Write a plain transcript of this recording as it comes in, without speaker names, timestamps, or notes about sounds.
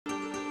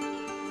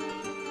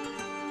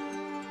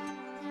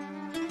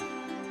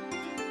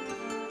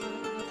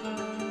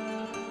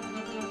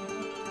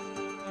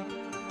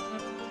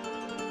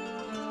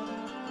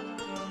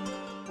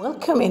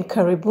Welcome and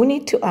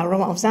karibuni to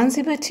Aroma of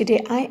Zanzibar.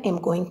 Today I am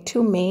going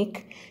to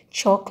make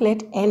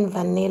chocolate and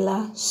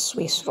vanilla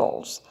Swiss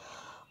rolls.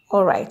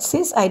 Alright,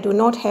 since I do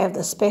not have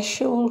the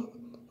special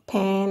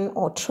pan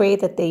or tray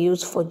that they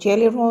use for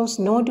jelly rolls,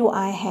 nor do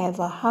I have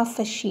a half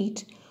a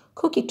sheet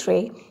cookie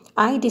tray,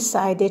 I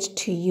decided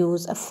to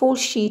use a full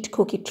sheet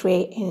cookie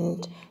tray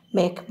and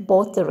make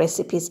both the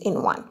recipes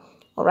in one.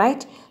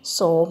 Alright,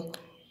 so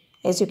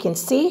as you can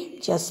see,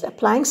 just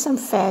applying some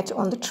fat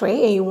on the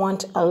tray, and you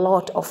want a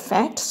lot of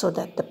fat so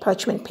that the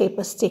parchment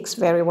paper sticks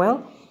very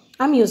well.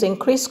 I'm using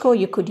Crisco.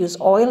 You could use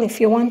oil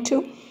if you want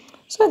to.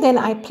 So then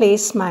I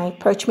place my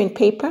parchment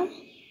paper,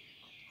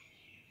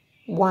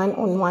 one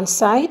on one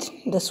side.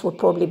 This would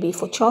probably be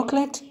for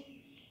chocolate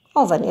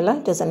or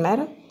vanilla, doesn't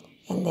matter.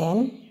 And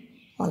then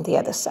on the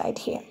other side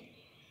here.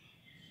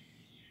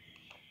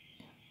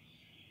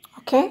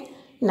 Okay.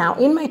 Now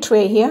in my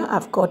tray here,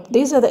 I've got,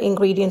 these are the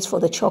ingredients for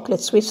the chocolate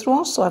Swiss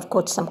roll. So I've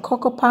got some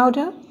cocoa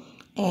powder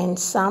and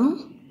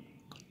some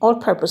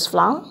all-purpose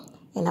flour.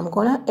 And I'm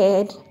going to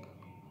add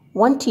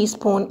 1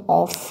 teaspoon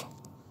of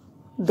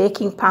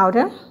baking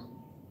powder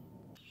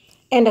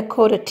and a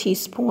 1/4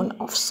 teaspoon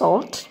of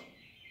salt.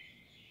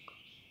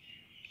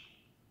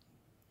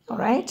 All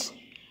right.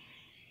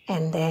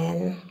 And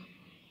then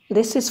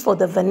this is for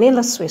the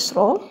vanilla Swiss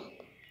roll.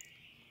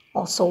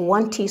 Also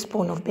 1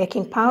 teaspoon of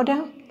baking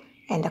powder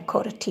and a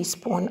 1/4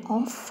 teaspoon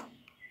of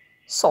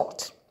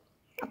salt.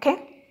 Okay.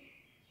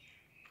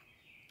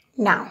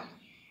 Now,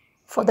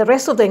 for the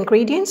rest of the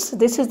ingredients,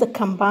 this is the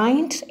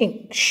combined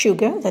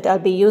sugar that I'll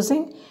be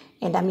using,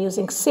 and I'm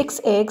using 6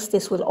 eggs.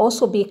 This will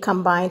also be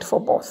combined for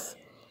both.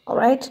 All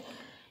right.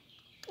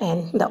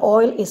 And the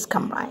oil is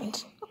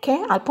combined.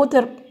 Okay. I'll put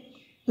the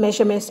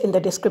measurements in the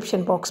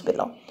description box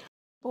below.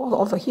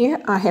 Over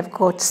here, I have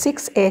got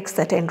 6 eggs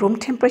that are in room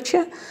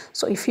temperature.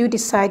 So if you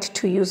decide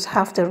to use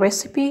half the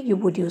recipe, you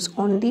would use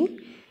only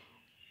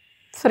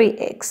 3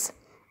 eggs.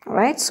 All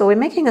right, so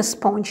we're making a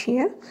sponge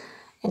here.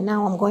 And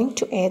now I'm going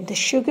to add the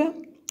sugar.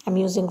 I'm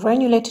using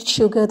granulated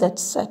sugar,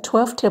 that's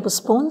 12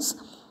 tablespoons,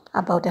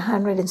 about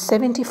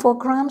 174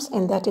 grams,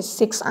 and that is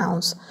 6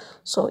 ounces.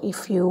 So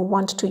if you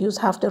want to use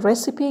half the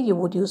recipe, you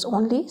would use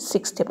only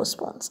 6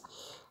 tablespoons.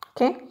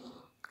 Okay,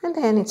 and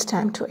then it's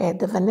time to add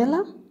the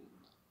vanilla.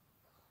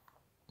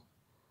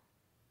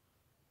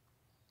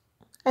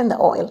 And the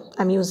oil.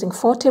 I'm using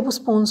 4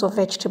 tablespoons of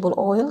vegetable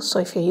oil. So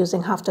if you're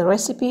using half the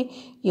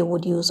recipe, you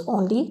would use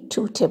only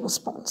 2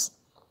 tablespoons.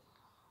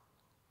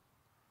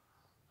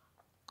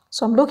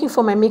 So I'm looking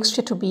for my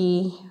mixture to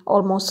be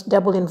almost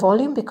double in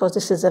volume because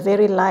this is a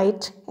very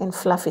light and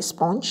fluffy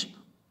sponge.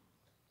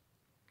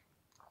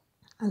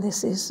 And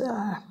this is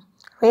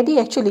ready.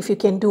 Actually, if you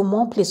can do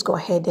more, please go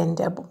ahead and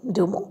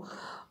do more.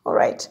 All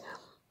right.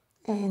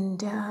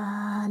 And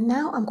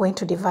now I'm going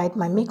to divide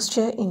my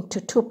mixture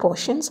into 2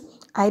 portions.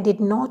 I did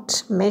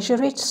not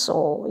measure it,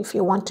 so if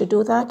you want to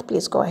do that,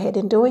 please go ahead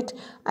and do it.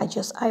 I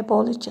just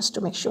eyeball it just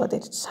to make sure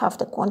that it's half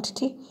the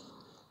quantity.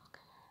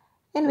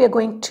 And we're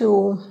going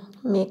to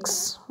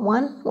mix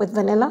 1 with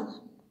vanilla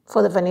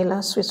for the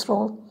vanilla Swiss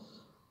roll.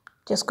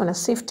 Just going to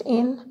sift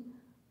in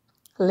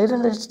a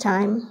little at a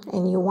time,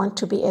 and you want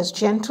to be as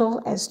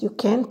gentle as you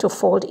can to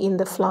fold in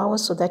the flour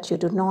so that you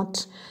do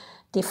not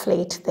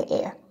deflate the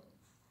air.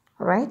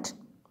 All right.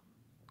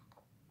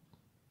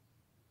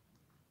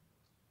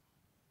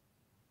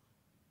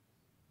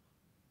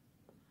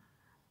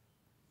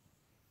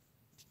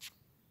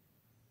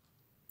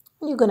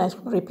 You're going to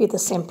repeat the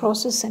same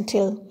process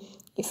until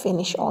you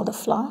finish all the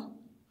flour.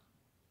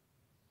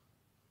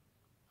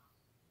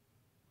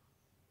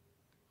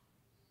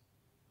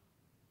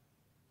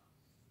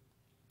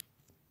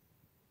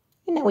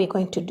 And now we're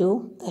going to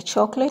do the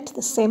chocolate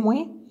the same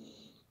way.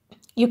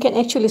 You can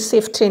actually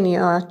sift in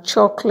your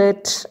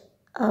chocolate,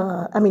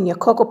 your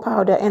cocoa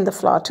powder and the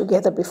flour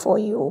together before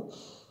you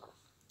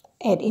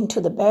add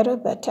into the batter,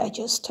 but I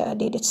just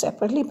did it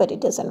separately, but it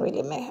doesn't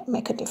really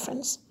make a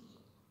difference.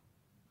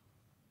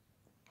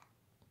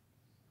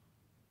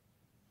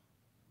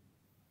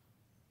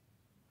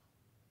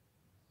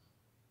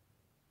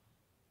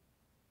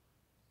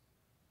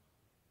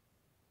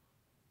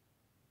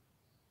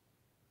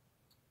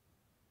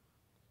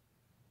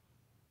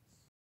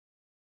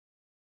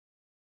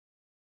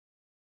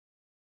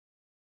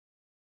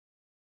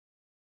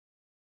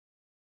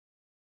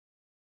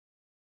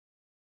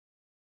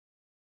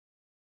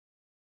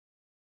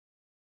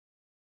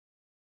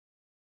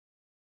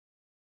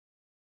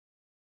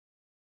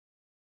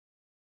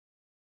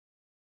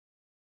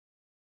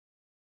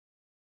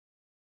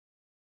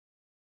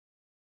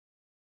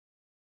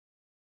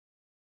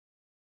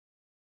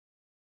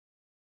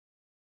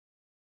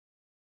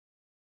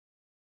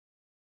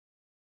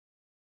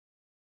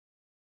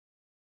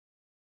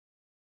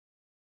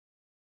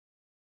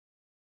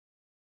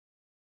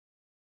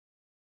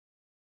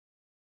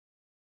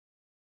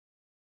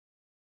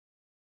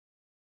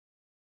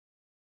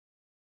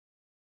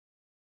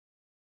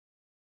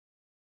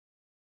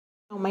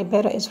 Now my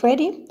batter is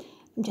ready.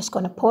 I'm just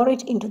going to pour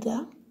it into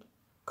the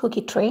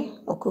cookie tray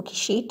or cookie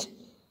sheet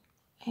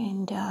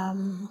and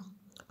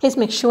Please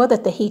make sure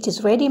that the heat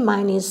is ready.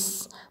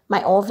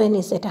 My oven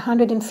is at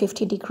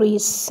 150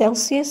 degrees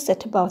Celsius,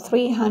 at about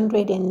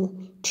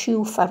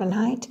 302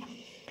 Fahrenheit.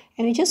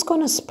 And you're just going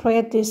to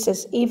spread this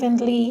as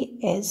evenly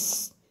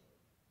as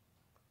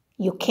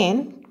you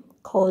can,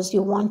 because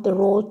you want the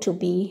roll to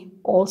be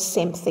all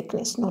same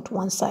thickness, not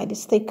one side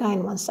is thicker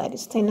and one side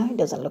is thinner. It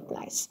doesn't look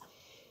nice.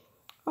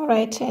 All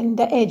right, and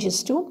the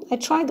edges too. I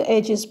tried the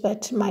edges,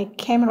 but my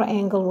camera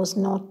angle was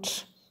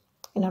not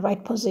in the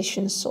right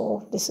position,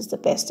 so this is the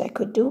best I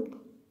could do.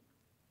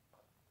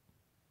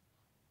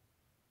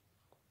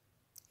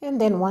 And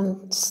then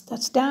once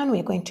that's done,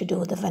 we're going to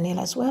do the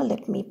vanilla as well.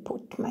 Let me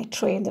put my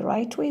tray in the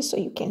right way so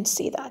you can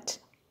see that.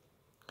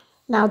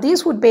 Now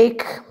these would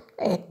bake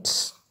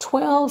at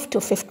 12 to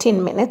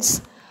 15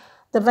 minutes.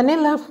 The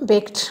vanilla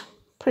baked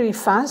pretty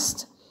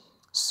fast.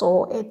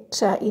 So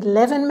at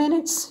 11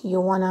 minutes,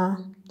 you want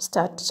to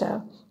start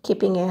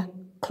keeping a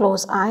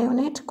close eye on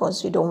it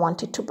because you don't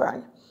want it to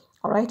burn.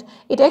 All right.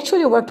 It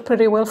actually worked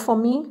pretty well for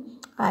me.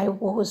 I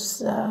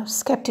was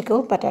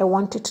skeptical, but I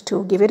wanted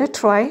to give it a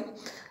try.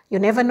 You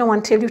never know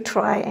until you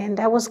try, and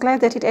I was glad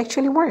that it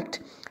actually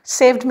worked.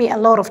 Saved me a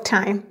lot of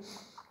time.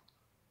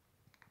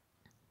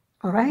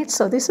 All right,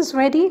 so this is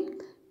ready,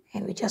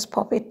 and we just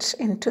pop it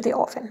into the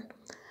oven.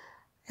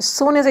 As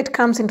soon as it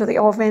comes into the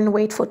oven,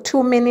 wait for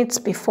 2 minutes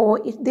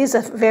before these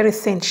are very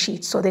thin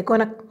sheets, so they're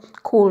going to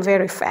cool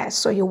very fast.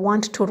 So you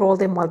want to roll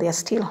them while they're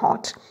still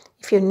hot.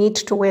 If you need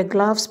to wear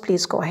gloves,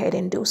 please go ahead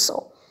and do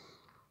so.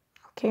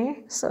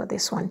 Okay, so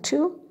this one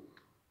too.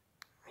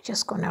 We're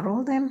just going to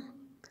roll them.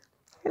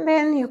 And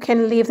then you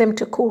can leave them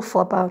to cool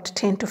for about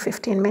 10 to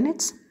 15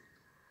 minutes.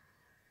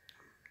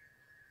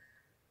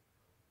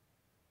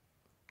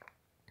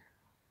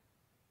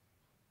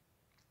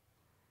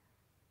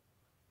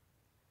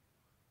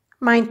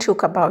 Mine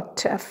took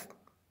about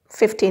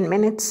 15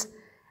 minutes,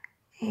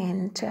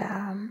 and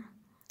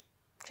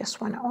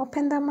just want to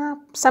open them up.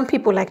 Some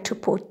people like to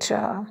put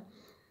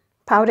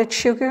powdered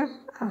sugar.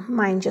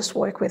 Mine just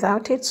work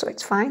without it, so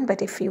it's fine.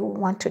 But if you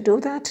want to do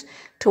that,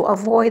 to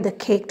avoid the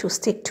cake to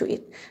stick to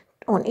it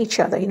on each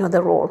other, you know,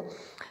 the roll.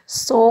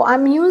 So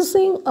I'm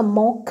using a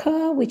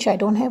mocha, which I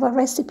don't have a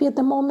recipe at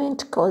the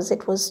moment because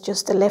it was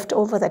just a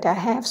leftover that I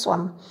have. So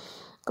I'm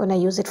going to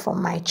use it for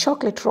my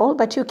chocolate roll,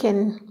 but you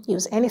can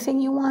use anything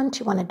you want.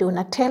 You want to do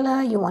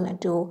Nutella, you want to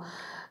do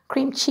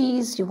cream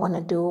cheese, you want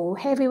to do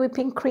heavy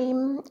whipping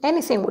cream,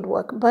 anything would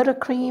work.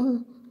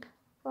 Buttercream,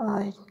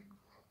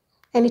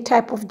 any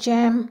type of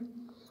jam.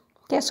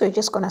 Okay, so you're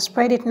just going to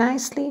spread it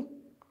nicely.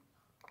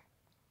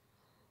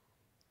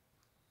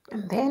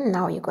 And then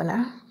now you're going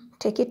to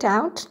take it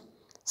out.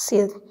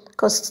 See,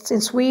 because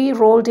since we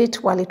rolled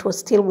it while it was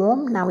still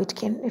warm, now it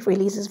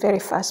releases very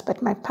fast.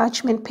 But my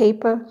parchment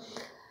paper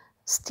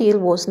still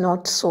was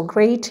not so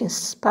great. In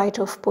spite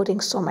of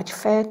putting so much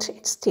fat,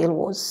 it still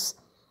was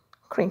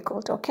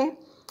crinkled, okay?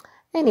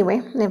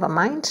 Anyway, never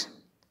mind.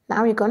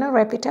 Now you're going to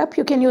wrap it up.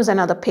 You can use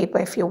another paper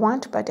if you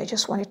want, but I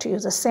just wanted to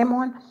use the same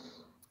one.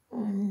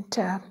 And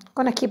I'm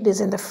going to keep this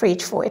in the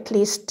fridge for at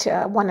least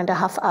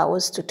 1.5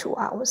 hours to 2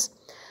 hours.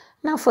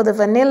 Now for the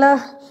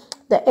vanilla,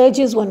 the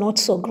edges were not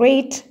so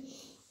great,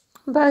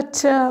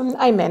 but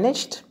I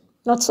managed.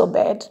 Not so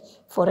bad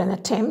for an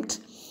attempt.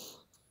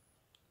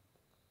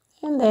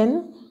 And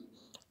then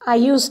I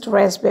used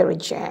raspberry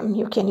jam.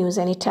 You can use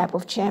any type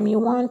of jam you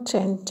want,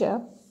 and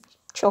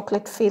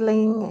chocolate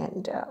filling,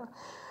 and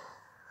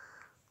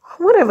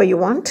whatever you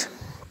want.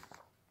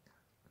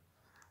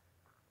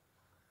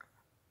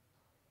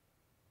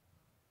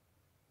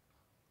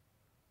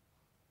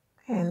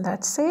 And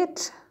that's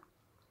it.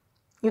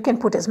 You can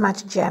put as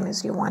much jam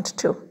as you want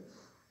to.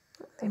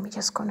 Let me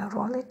just gonna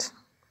roll it.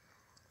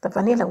 The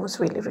vanilla was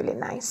really, really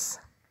nice.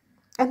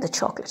 And the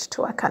chocolate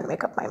too, I can't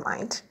make up my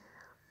mind.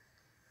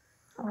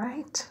 All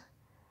right,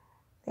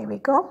 there we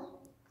go.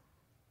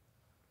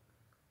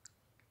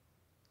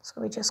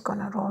 So we're just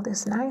gonna roll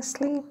this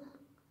nicely.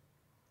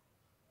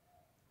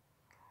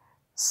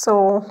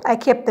 So I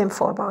kept them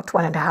for about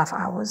 1.5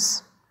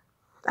 hours.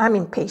 I'm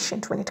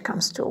impatient when it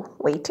comes to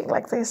waiting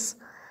like this.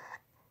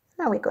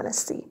 Now we're gonna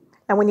see.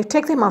 Now when you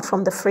take them out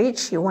from the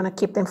fridge, you wanna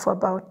keep them for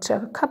about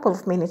a couple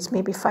of minutes,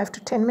 maybe 5 to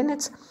 10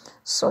 minutes,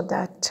 so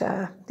that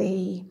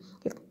they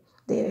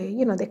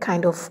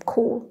kind of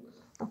cool,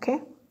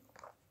 okay?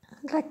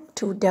 I'd like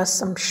to dust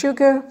some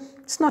sugar.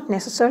 It's not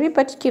necessary,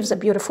 but it gives a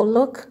beautiful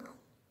look.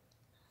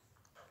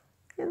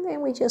 And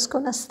then we're just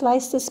gonna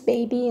slice this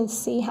baby and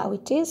see how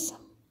it is.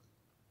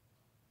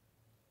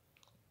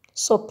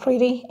 So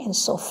pretty and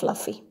so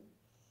fluffy.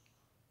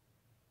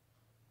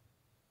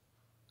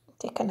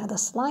 Take another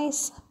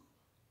slice.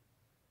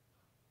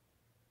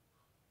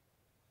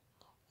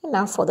 And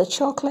now for the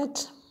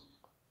chocolate.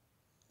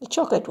 The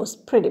chocolate was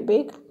pretty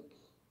big,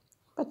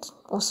 but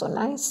also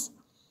nice.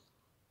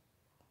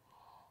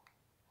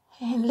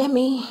 And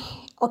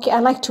I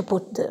like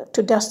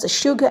to dust the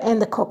sugar and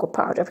the cocoa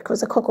powder, because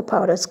the cocoa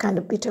powder is kind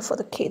of bitter for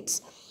the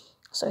kids.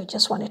 So I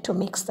just wanted to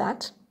mix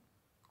that.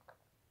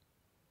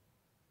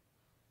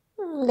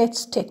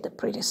 Let's take the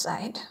pretty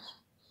side.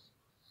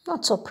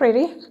 Not so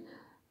pretty.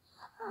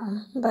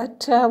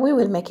 But we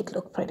will make it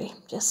look pretty.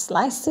 Just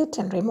slice it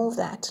and remove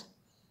that.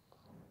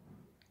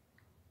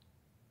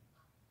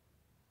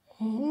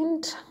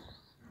 And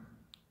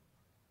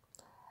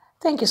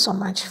thank you so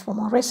much. For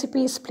more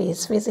recipes,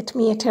 please visit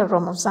me at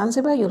Rome of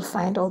Zanzibar. You'll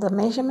find all the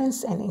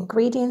measurements and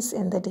ingredients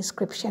in the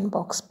description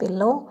box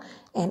below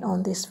and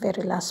on this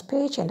very last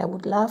page. And I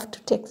would love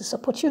to take this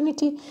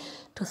opportunity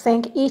to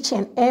thank each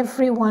and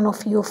every one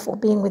of you for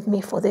being with me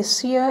for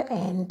this year,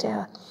 and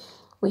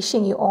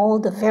wishing you all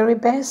the very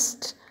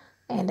best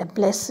and a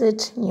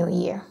blessed new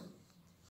year.